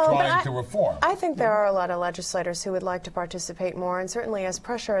 Well, trying to reform. I think there are a lot of legislators who would like to participate more, and certainly as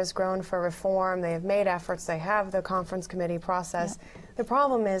pressure has grown for reform, they have made efforts, they have the conference committee process. Yeah. The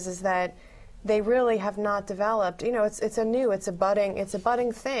problem is that they really have not developed, you know, it's a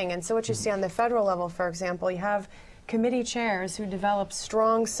budding thing. And so what you see on the federal level, for example, you have committee chairs who develop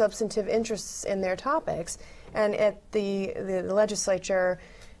strong substantive interests in their topics. And at the legislature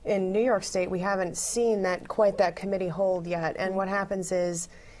in New York State, we haven't seen quite that committee hold yet. And what happens is,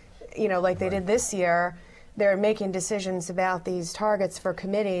 you know, like they did this year, they're making decisions about these targets for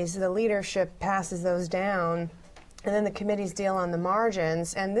committees. The leadership passes those down, and then the committees deal on the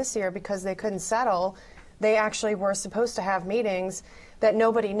margins. And this year, because they couldn't settle, they actually were supposed to have meetings that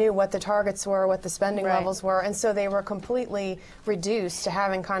nobody knew what the targets were, what the spending levels were, and so they were completely reduced to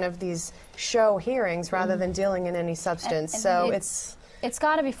having kind of these show hearings rather than dealing in any substance. And so it's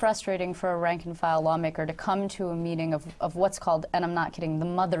got to be frustrating for a rank-and-file lawmaker to come to a meeting of what's called, and I'm not kidding, the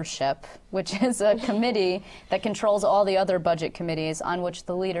mothership, which is a committee that controls all the other budget committees on which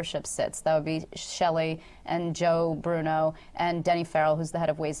the leadership sits. That would be Shelley and Joe Bruno and Denny Farrell, who's the head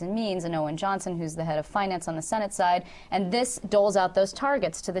of Ways and Means, and Owen Johnson, who's the head of Finance on the Senate side. And this doles out those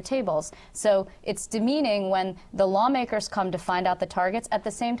targets to the tables. So it's demeaning when the lawmakers come to find out the targets at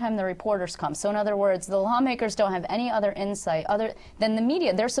the same time the reporters come. So in other words, the lawmakers don't have any other insight other than the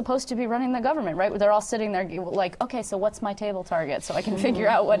media. They're supposed to be running the government, right? They're all sitting there like, okay, so what's my table target so I can figure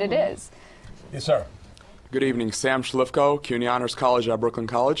out what it is. Yes, sir. Good evening. Sam Schlifko, CUNY Honors College at Brooklyn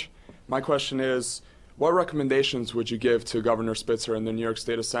College. My question is, what recommendations would you give to Governor Spitzer and the New York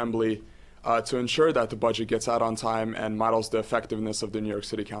State Assembly to ensure that the budget gets out on time and models the effectiveness of the New York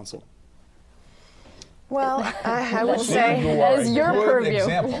City Council? Well, I would say that is your purview.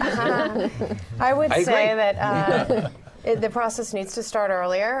 I would say that the process needs to start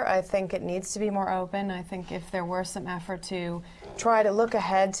earlier. I think it needs to be more open. I think if there were some effort to try to look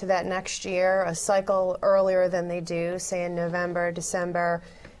ahead to that next year, a cycle earlier than they do, say in November, December,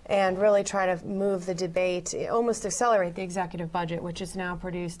 and really try to move the debate, almost accelerate the executive budget, which is now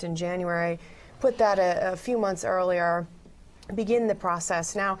produced in January, put that a few months earlier, begin the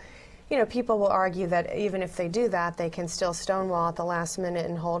process. Now, you know, people will argue that even if they do that, they can still stonewall at the last minute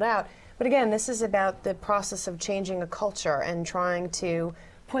and hold out. But again, this is about the process of changing a culture and trying to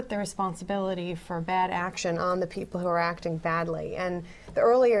put the responsibility for bad action on the people who are acting badly. And the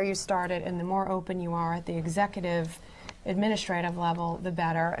earlier you start it and the more open you are at the executive administrative level, the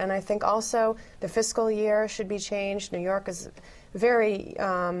better. And I think also the fiscal year should be changed. New York is very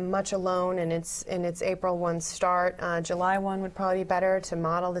much alone in its April 1 start. July 1 would probably be better to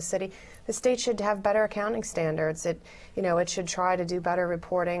model the city. The state should have better accounting standards. It should try to do better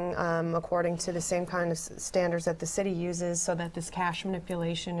reporting according to the same kind of standards that the city uses, so that this cash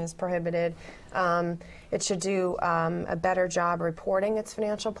manipulation is prohibited. It should do a better job reporting its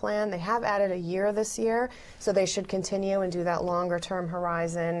financial plan. They have added a year this year, so they should continue and do that longer-term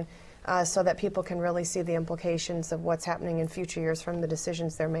horizon so that people can really see the implications of what's happening in future years from the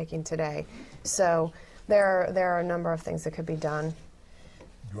decisions they're making today. So there are a number of things that could be done.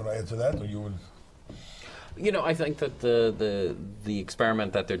 You want to answer that, or you would? You know, I think that the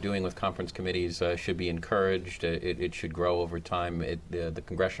experiment that they're doing with conference committees should be encouraged. It should grow over time. The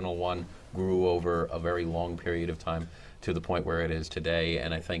congressional one grew over a very long period of time to the point where it is today.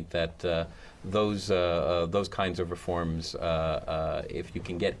 And I think that those kinds of reforms, if you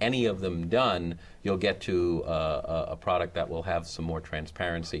can get any of them done, you'll get to a product that will have some more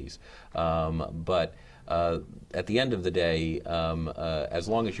transparencies. But at the end of the day, as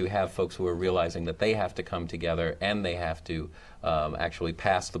long as you have folks who are realizing that they have to come together and they have to actually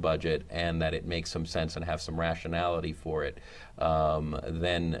pass the budget and that it makes some sense and have some rationality for it,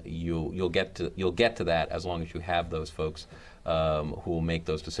 then you'll get to that as long as you have those folks who will make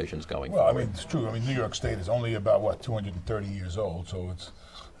those decisions going forward. Well, I mean, it's true. I mean, New York State is only about, what, 230 years old, so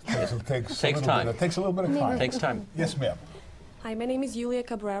it takes time. It takes a little bit of time. It takes time. Yes, ma'am. Hi, my name is Yulia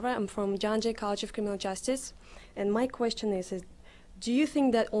Cabrera. I'm from John Jay College of Criminal Justice. And my question is, do you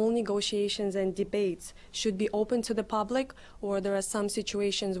think that all negotiations and debates should be open to the public, or there are some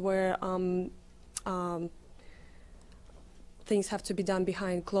situations where things have to be done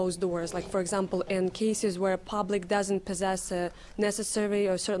behind closed doors. Like, for example, in cases where public doesn't possess a necessary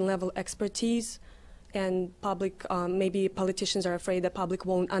or certain level of expertise, and public, maybe politicians are afraid that public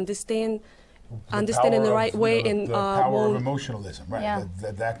won't understand in the right way, and the power of won't. emotionalism, right? Yeah.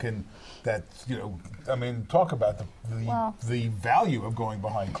 That you know, I mean, talk about the value of going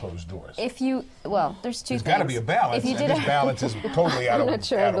behind closed doors. If you, well, there's two There's things. got to be a balance, If you and did this balance is totally out of. I'm not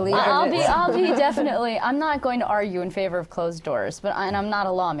sure I out of believe whack. it. I'll be definitely, I'm not going to argue in favor of closed doors, and I'm not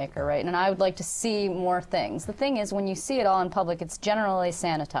a lawmaker, right? And I would like to see more things. The thing is, when you see it all in public, it's generally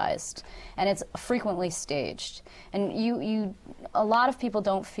sanitized, and it's frequently staged. And a lot of people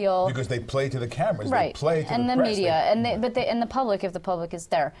don't feel... Because they play to the cameras, right, they play to and the the press. media, and the public, if the public is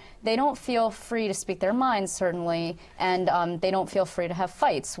there, they don't feel free to speak their minds, certainly, and they don't feel free to have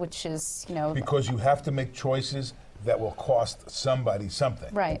fights, which is, you know... Because you have to make choices that will cost somebody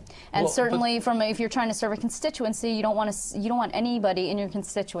something. Right, and Well, certainly, if you're trying to serve a constituency, you don't want anybody in your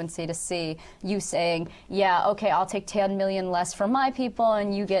constituency to see you saying, "Yeah, okay, I'll take 10 million less for my people,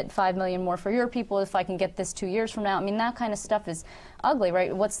 and you get 5 million more for your people if I can get this 2 years from now." I mean, that kind of stuff is ugly,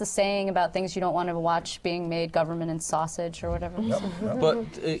 right? What's the saying about things you don't want to watch being made, government and sausage or whatever? Yep, yep.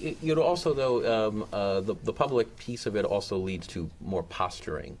 But you know, also though, the public piece of it also leads to more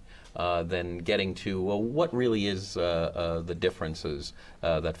posturing than getting to, well, what really is the differences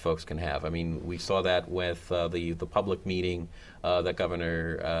that folks can have. I mean, we saw that with the public meeting that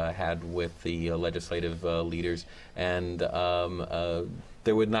Governor had with the legislative leaders, and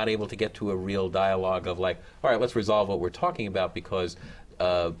they were not able to get to a real dialogue of like, all right, let's resolve what we're talking about, because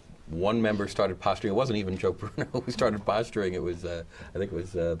one member started posturing. It wasn't even Joe Bruno who started posturing. It was, I think it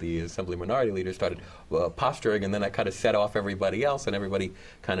was the Assembly Minority Leader started posturing, and then that kind of set off everybody else, and everybody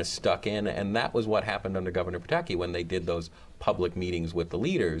kind of stuck in. And that was what happened under Governor Pataki when they did those public meetings with the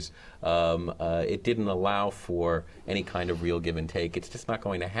leaders. It didn't allow for any kind of real give and take. It's just not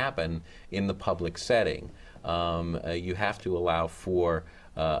going to happen in the public setting. You have to allow for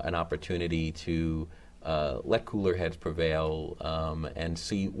an opportunity to let cooler heads prevail and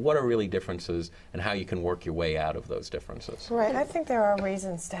see what are really differences and how you can work your way out of those differences. Right. I think there are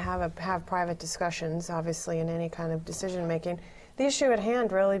reasons to have private discussions, obviously, in any kind of decision making. The issue at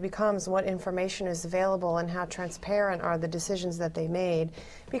hand really becomes what information is available and how transparent are the decisions that they made,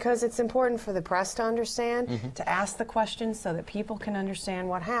 because it's important for the press to understand, to ask the questions so that people can understand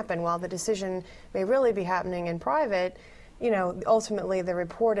what happened. While the decision may really be happening in private, you know, ultimately the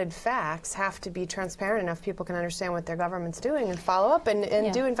reported facts have to be transparent enough people can understand what their government's doing and follow up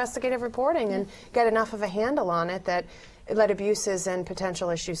and do investigative reporting and get enough of a handle on it that abuses and potential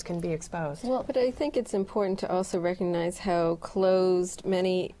issues can be exposed. Well, but I think it's important to also recognize how closed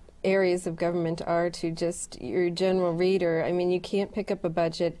many areas of government are to just your general reader. I mean, you can't pick up a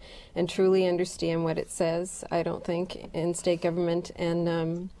budget and truly understand what it says, I don't think, in state government.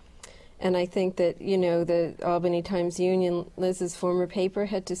 And I think that, you know, the Albany Times-Union, Liz's former paper,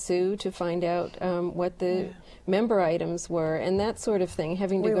 had to sue to find out what the member items were and that sort of thing,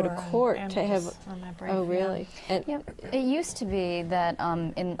 having to go to court to have... Oh, really? And it used to be that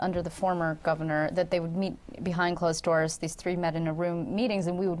under the former governor that they would meet behind closed doors, these three met in a room meetings,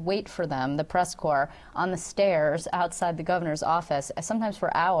 and we would wait for them, the press corps, on the stairs outside the governor's office, sometimes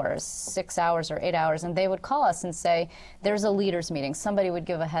for hours, 6 hours or 8 hours, and they would call us and say, there's a leaders meeting. Somebody would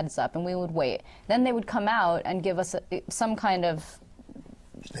give a heads up, and we would wait. Then they would come out and give us some kind of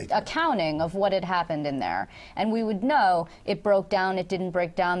accounting of what had happened in there, and we would know it broke down, it didn't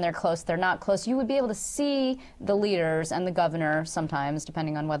break down, they're close, they're not close. You would be able to see the leaders and the governor sometimes,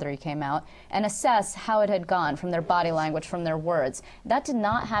 depending on whether he came out, and assess how it had gone from their body language, from their words. That did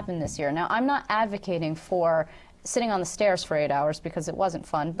not happen this year. Now, I'm not advocating for sitting on the stairs for 8 hours because it wasn't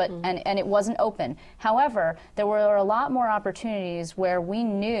fun, but and it wasn't open. However, there were a lot more opportunities where we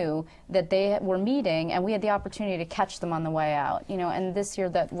knew that they were meeting, and we had the opportunity to catch them on the way out. You know, and this year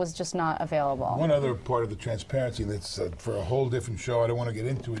that was just not available. One other part of the transparency that's for a whole different show, I don't want to get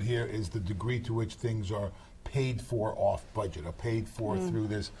into it here, is the degree to which things are paid for off budget, or paid for through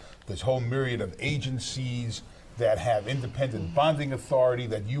this whole myriad of agencies that have independent bonding authority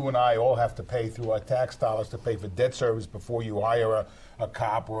that you and I all have to pay through our tax dollars to pay for debt service before you hire a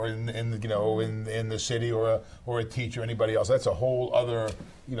cop, or in the city, or a teacher or anybody else. That's a whole other,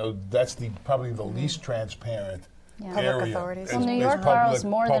 you know, that's probably the least transparent area. Public authorities. Well, New York borrows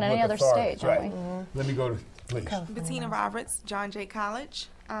more than any other state, don't we? Let me go to, please. Bettina Roberts, John Jay College.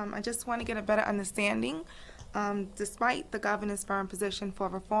 I just want to get a better understanding. Despite the governor's firm position for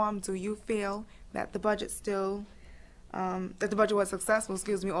reform, do you feel that the budget still, that the budget was successful,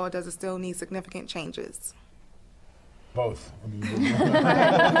 or does it still need significant changes? Both.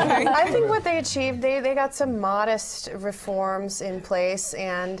 I think what they achieved, they got some modest reforms in place,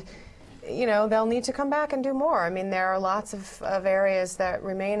 and you know, they'll need to come back and do more. I mean, there are lots of areas that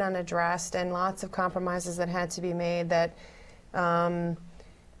remain unaddressed and lots of compromises that had to be made that,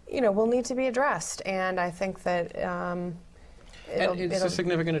 you know, will need to be addressed. And I think that it's a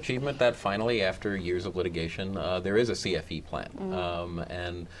significant achievement that finally, after years of litigation, there is a CFE plan.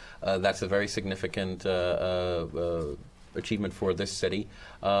 And that's a very significant achievement for this city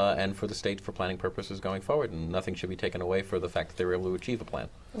and for the state for planning purposes going forward, and nothing should be taken away for the fact that they were able to achieve a plan.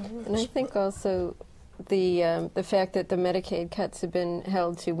 And I think also the fact that the Medicaid cuts have been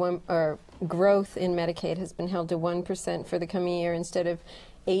held to or growth in Medicaid has been held to 1% for the coming year instead of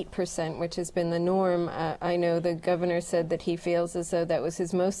 8%, which has been the norm. I know the governor said that he feels as though that was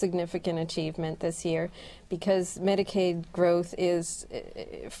his most significant achievement this year, because Medicaid growth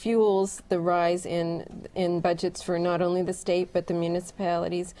fuels the rise in budgets for not only the state but the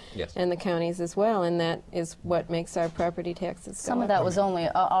municipalities and the counties as well, and that is what makes our property taxes go up. Some of that was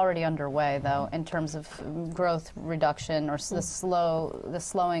already underway, though, in terms of growth reduction, or the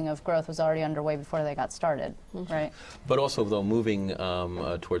slowing of growth was already underway before they got started, right? But also, though, moving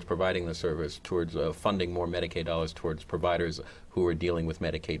towards providing the service, towards funding more Medicaid dollars towards providers who are dealing with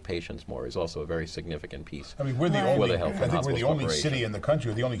Medicaid patients more is also a very significant piece. I mean, we're the only, I think we're the only city in the country,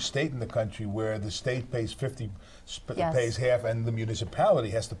 or the only state in the country where the state pays pays half, and the municipality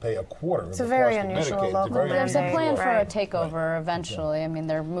has to pay a quarter of the cost of Medicaid. It's a very unusual local mandate. There's a plan for a takeover eventually. I mean,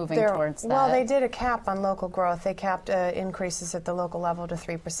 they're moving towards that. Well, they did a cap on local growth. They capped increases at the local level to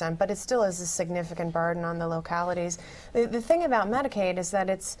 3%, but it still is a significant burden on the localities. The thing about Medicaid is that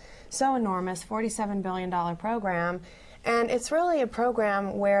it's so enormous, $47 billion program, and it's really a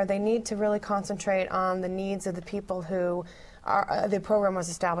program where they need to really concentrate on the needs of the people who the program was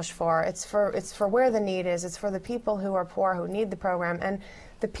established for. It's for where the need is. It's for the people who are poor, who need the program. And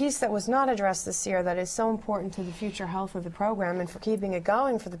the piece that was not addressed this year that is so important to the future health of the program and for keeping it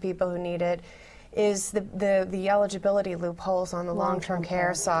going for the people who need it is the eligibility loopholes on the long-term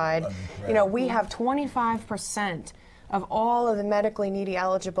care side. You know, we have 25% of all of the medically needy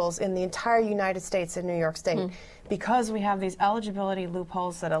eligibles in the entire United States and New York State, because we have these eligibility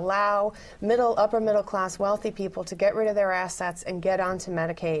loopholes that allow upper middle class wealthy people to get rid of their assets and get onto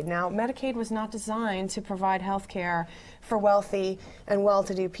Medicaid. Now, Medicaid was not designed to provide health care for wealthy and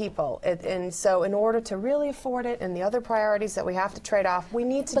well-to-do people. And so in order to really afford it and the other priorities that we have to trade off, we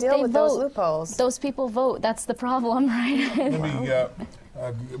need to deal with those loopholes. Those people vote. That's the problem, right?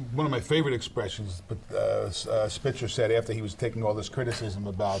 One of my favorite expressions, but Spitzer said after he was taking all this criticism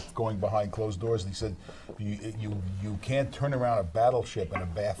about going behind closed doors, he said, you can't turn around a battleship in a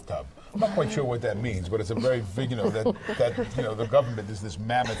bathtub. I'm not quite sure what that means, but it's a very big, you know, that you know, the government is this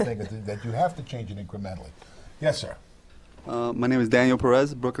mammoth thing that you have to change it incrementally. Yes, sir. My name is Daniel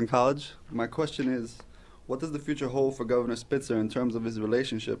Perez, Brooklyn College. My question is, what does the future hold for Governor Spitzer in terms of his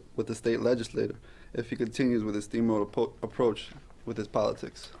relationship with the state legislator if he continues with his steamroller approach with his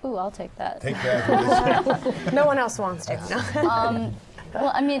politics? Ooh, I'll take that. Take that. No one else wants to.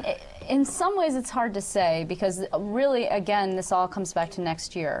 Well, I mean, in some ways it's hard to say, because really, again, this all comes back to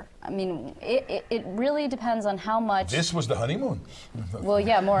next year. I mean, it really depends on how much... This was the honeymoon. Well,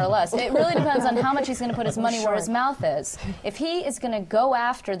 yeah, more or less. It really depends on how much he's going to put his money where his mouth is. If he is going to go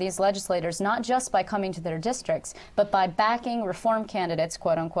after these legislators, not just by coming to their districts, but by backing reform candidates,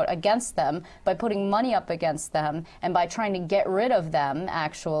 quote unquote, against them, by putting money up against them, and by trying to get rid of them,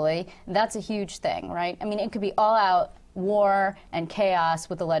 actually, that's a huge thing, right? I mean, it could be all out war and chaos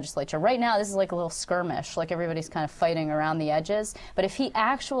with the legislature. Right now, this is like a little skirmish, like everybody's kind of fighting around the edges. But if he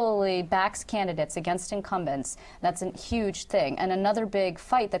actually backs candidates against incumbents, that's a huge thing. And another big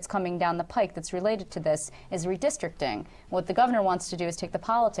fight that's coming down the pike that's related to this is redistricting. What the governor wants to do is take the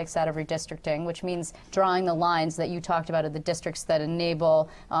politics out of redistricting, which means drawing the lines that you talked about of the districts that enable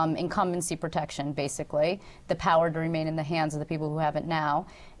incumbency protection, basically, the power to remain in the hands of the people who have it now.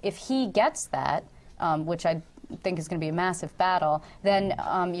 If he gets that, which I think is going to be a massive battle, then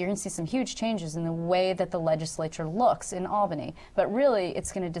you're going to see some huge changes in the way that the legislature looks in Albany. But really,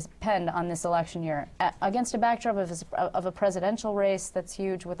 it's going to depend on this election year. Against a backdrop of a presidential race that's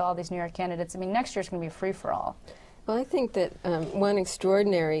huge with all these New York candidates, I mean, next year's going to be a free-for-all. Well, I think that one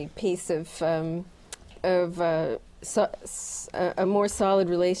extraordinary piece of a more solid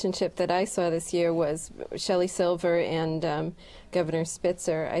relationship that I saw this year was Shelley Silver and Governor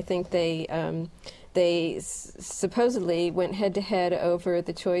Spitzer. I think they supposedly went head-to-head over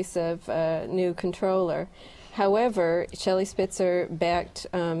the choice of new controller. However, Shelley Spitzer backed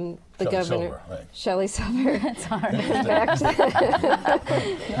the the Shelley governor, Silver, right. Shelley Silver, It's hard.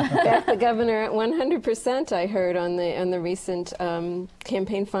 backed the governor at 100%. I heard on the recent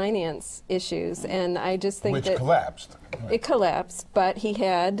campaign finance issues, and I just think Which collapsed. Right. it collapsed, but he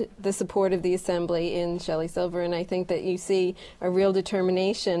had the support of the Assembly in Shelley Silver, and I think that you see a real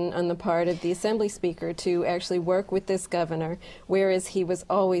determination on the part of the Assembly Speaker to actually work with this governor, whereas he was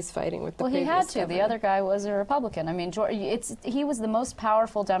always fighting with the previous Well, he had to. governor. The other guy was a Republican. I mean, he was the most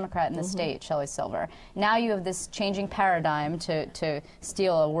powerful Democrat in the state, Shelley Silver. Now you have this changing paradigm, to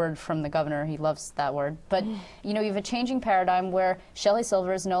steal a word from the governor. He loves that word. But, you know, you have a changing paradigm where Shelley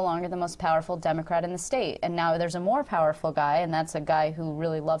Silver is no longer the most powerful Democrat in the state. And now there's a more powerful guy, and that's a guy who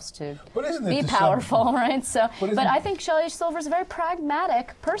really loves to be powerful, right? So, but I think Shelley Silver is a very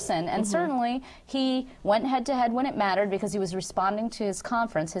pragmatic person, and certainly he went head-to-head when it mattered because he was responding to his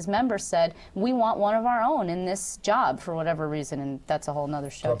conference. His members said, we want one of our own in this job for whatever reason, and that's a whole nother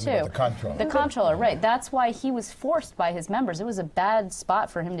show, Talking about too. the comptroller. The comptroller, right. That's why he was forced by his members. It was a bad spot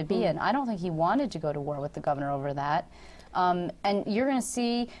for him to be in. I don't think he wanted to go to war with the governor over that. And you're going to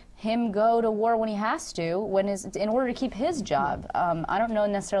see him go to war when he has to, in order to keep his job. I don't know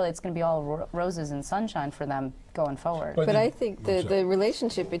necessarily it's going to be all roses and sunshine for them going forward. But I think the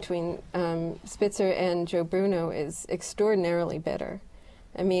relationship between Spitzer and Joe Bruno is extraordinarily better.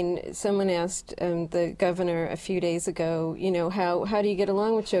 I mean, someone asked the governor a few days ago, you know, how do you get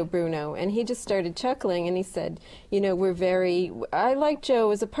along with Joe Bruno? And he just started chuckling, and he said, you know, I like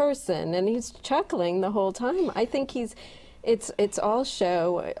Joe as a person, and he's chuckling the whole time. I think it's all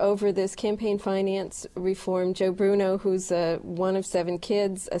show over this campaign finance reform. Joe Bruno, who's one of 7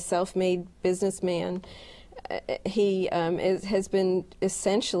 kids, a self-made businessman, he has been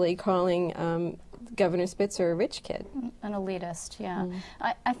essentially calling Governor Spitzer a rich kid. An elitist, yeah.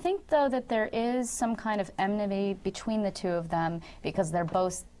 I think, though, that there is some kind of enmity between the two of them because they're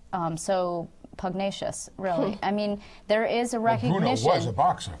both so pugnacious, really. I mean, there is a recognition. Bruno was a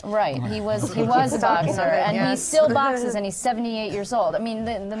boxer. Right, he was a boxer, and he still boxes, and he's 78 years old. I mean,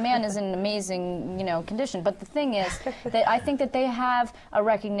 the man is in an amazing, you know, condition. But the thing is that I think that they have a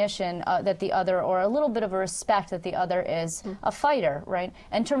recognition that the other, or a little bit of a respect that the other is a fighter, right?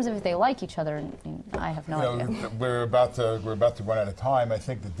 In terms of if they like each other, I have no idea. We're about to run out of time. I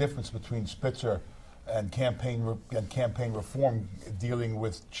think the difference between Spitzer and campaign reform dealing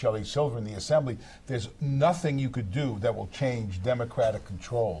with Shelley Silver in the Assembly, there's nothing you could do that will change Democratic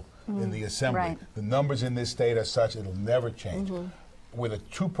control in the Assembly. Right. The numbers in this state are such it'll never change. With a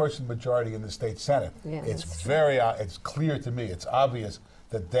 2-person majority in the state Senate, it's it's clear to me, it's obvious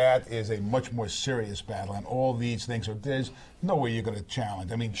that is a much more serious battle, and all these things there's no way you're going to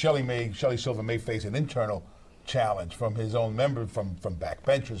challenge. I mean, Shelley Silver may face an internal challenge from his own member, from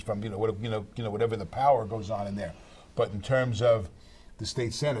backbenchers, from whatever the power goes on in there. But in terms of the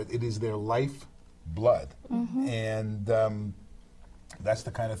state Senate, it is their life blood, and that's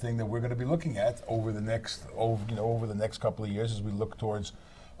the kind of thing that we're going to be looking at over the next couple of years as we look towards.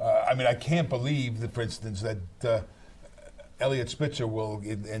 I mean, I can't believe that, for instance, that Eliot Spitzer will,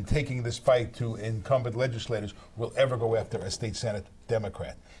 in taking this fight to incumbent legislators, will ever go after a state Senate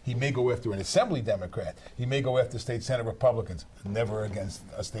Democrat. He may go after an Assembly Democrat. He may go after state Senate Republicans. Never against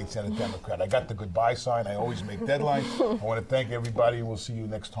a state Senate Democrat. I got the goodbye sign. I always make deadlines. I want to thank everybody. We'll see you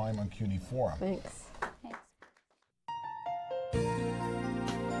next time on CUNY Forum. Thanks.